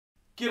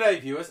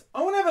G'day viewers,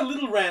 I want to have a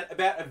little rant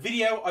about a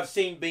video I've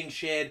seen being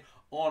shared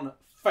on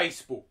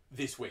Facebook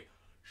this week.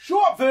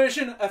 Short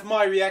version of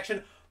my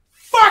reaction,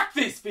 fuck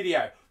this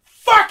video.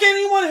 Fuck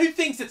anyone who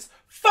thinks it's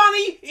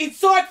funny,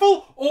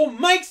 insightful, or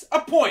makes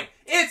a point.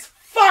 It's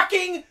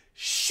fucking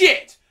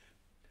shit.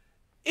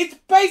 It's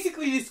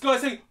basically this guy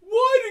saying,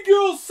 why do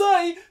girls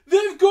say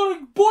they've got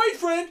a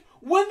boyfriend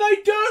when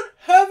they don't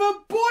have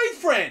a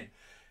boyfriend?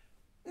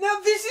 Now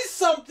this is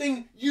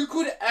something you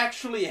could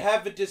actually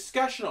have a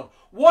discussion of.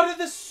 What are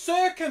the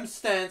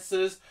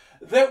circumstances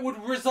that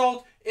would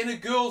result in a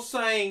girl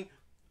saying,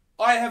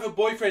 I have a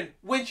boyfriend,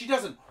 when she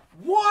doesn't?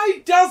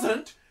 Why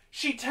doesn't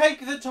she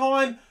take the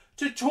time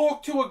to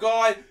talk to a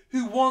guy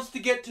who wants to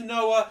get to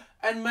know her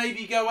and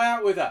maybe go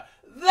out with her?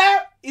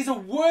 That is a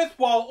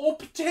worthwhile or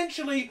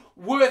potentially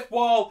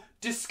worthwhile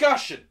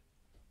discussion.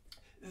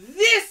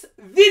 This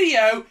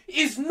video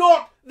is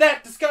not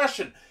that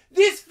discussion.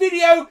 This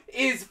video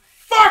is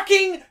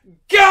fucking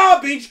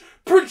garbage,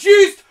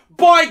 produced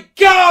by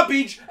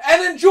garbage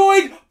and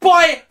enjoyed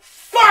by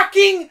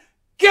fucking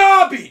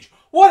garbage.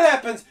 What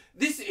happens?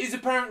 This is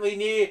apparently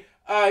near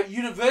a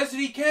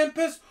university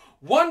campus.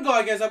 One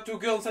guy goes up to a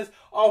girl and says,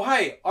 oh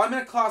hey, I'm in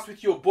a class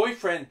with your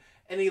boyfriend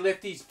and he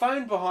left his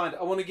phone behind.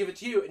 I want to give it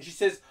to you. And she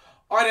says,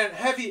 I don't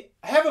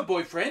have a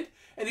boyfriend.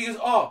 And he goes,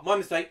 oh, my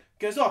mistake,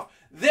 goes off.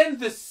 Then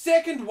the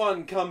second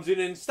one comes in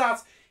and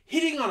starts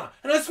hitting on her.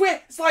 And I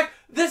swear, it's like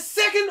the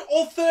second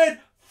or third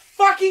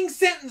fucking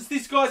sentence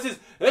this guy says,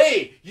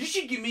 hey, you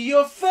should give me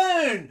your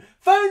phone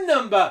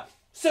number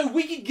so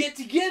we can get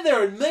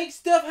together and make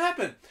stuff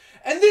happen.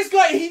 And this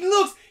guy,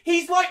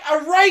 he's like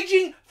a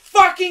raging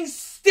fucking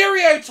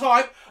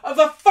stereotype of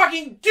a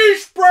fucking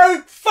douche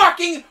bro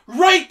fucking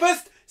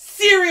rapist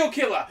serial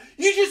killer.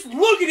 You just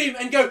look at him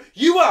and go,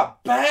 you are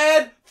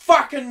bad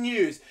fucking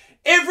news.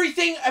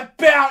 Everything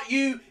about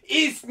you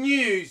is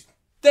news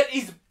that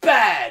is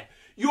bad.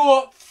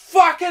 You're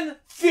fucking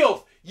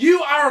filth.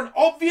 You are an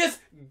obvious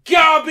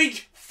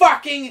garbage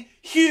fucking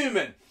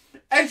human.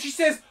 And she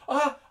says,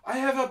 I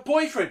have a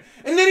boyfriend.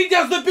 And then he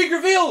does the big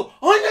reveal.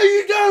 I know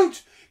you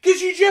don't, because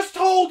you just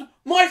told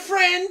my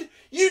friend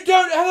you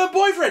don't have a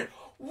boyfriend.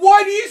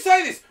 Why do you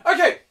say this?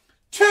 Okay,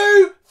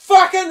 2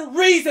 fucking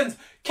reasons.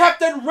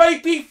 Captain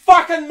Rapey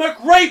fucking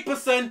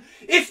McRaperson,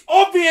 it's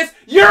obvious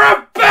you're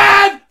a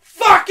bad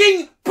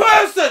fucking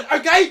person,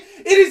 okay?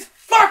 It is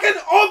fucking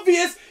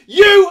obvious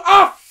you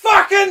are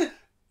fucking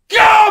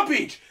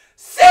garbage.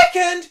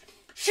 Second,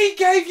 she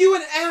gave you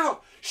an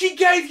out. She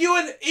gave you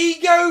an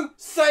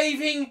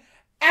ego-saving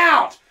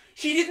out.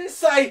 She didn't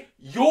say,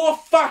 you're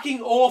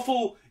fucking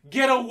awful,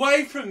 get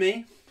away from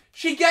me.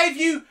 She gave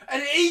you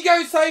an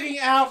ego-saving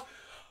out.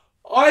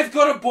 I've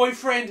got a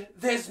boyfriend,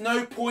 there's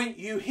no point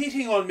you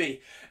hitting on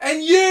me.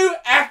 And you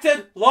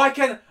acted like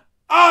an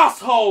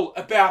asshole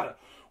about it.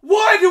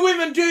 Why do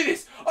women do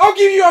this? I'll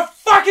give you a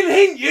fucking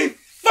hint, you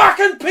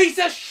fucking piece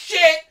of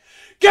shit.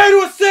 Go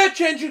to a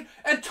search engine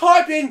and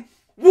type in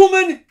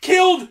woman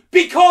killed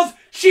because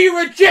she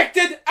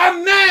rejected a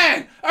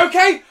man.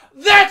 Okay?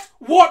 That's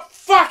what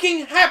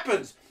fucking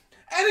happens.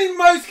 And in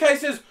most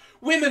cases,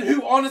 women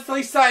who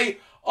honestly say,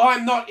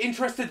 I'm not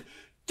interested,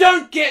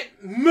 don't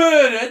get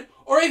murdered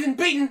or even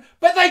beaten,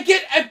 but they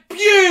get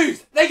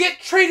abused. They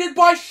get treated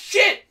by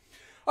shit.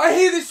 I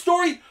hear this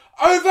story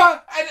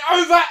over and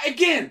over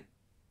again.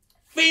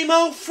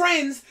 Female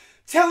friends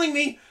telling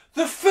me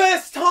the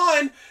first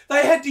time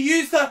they had to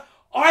use the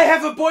I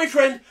have a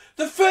boyfriend,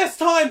 the first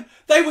time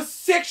they were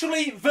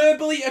sexually,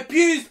 verbally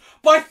abused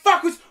by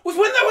fuckers was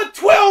when they were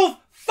 12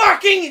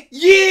 fucking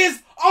years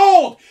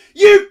old.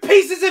 You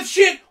pieces of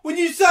shit, when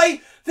you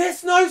say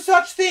there's no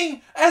such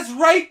thing as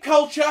rape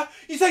culture,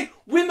 you say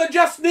women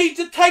just need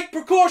to take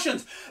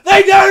precautions.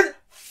 They don't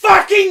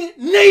fucking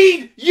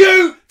need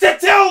you to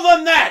tell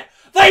them that.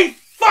 They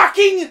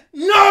fucking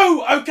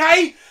know,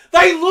 okay?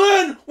 They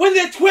learn when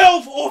they're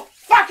 12 or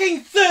fucking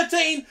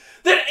 13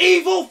 that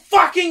evil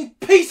fucking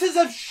pieces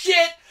of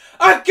shit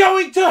are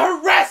going to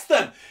harass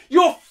them.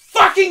 You're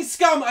fucking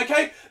scum,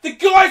 okay? The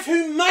guys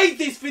who made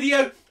this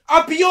video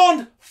are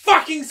beyond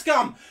fucking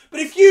scum.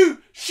 But if you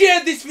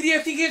shared this video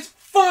thinking it's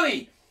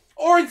funny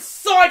or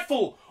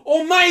insightful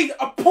or made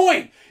a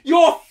point,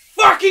 you're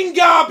fucking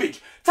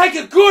garbage. Take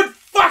a good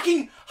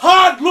fucking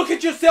hard look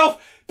at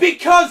yourself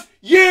because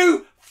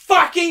you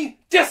fucking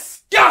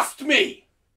disgust me.